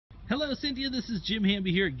Hello, Cynthia. This is Jim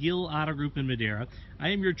Hamby here at Gill Auto Group in Madera.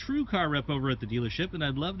 I am your true car rep over at the dealership, and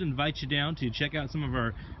I'd love to invite you down to check out some of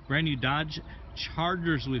our brand new Dodge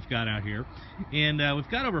Chargers we've got out here. And we've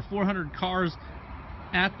got over 400 cars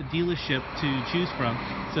at the dealership to choose from.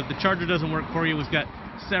 So if the Charger doesn't work for you, we've got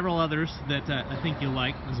several others that I think you'll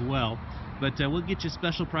like as well. But we'll get you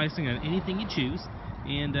special pricing on anything you choose,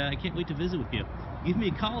 and I can't wait to visit with you. Give me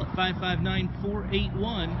a call at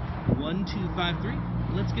 559-481-1253.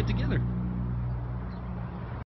 Let's get together.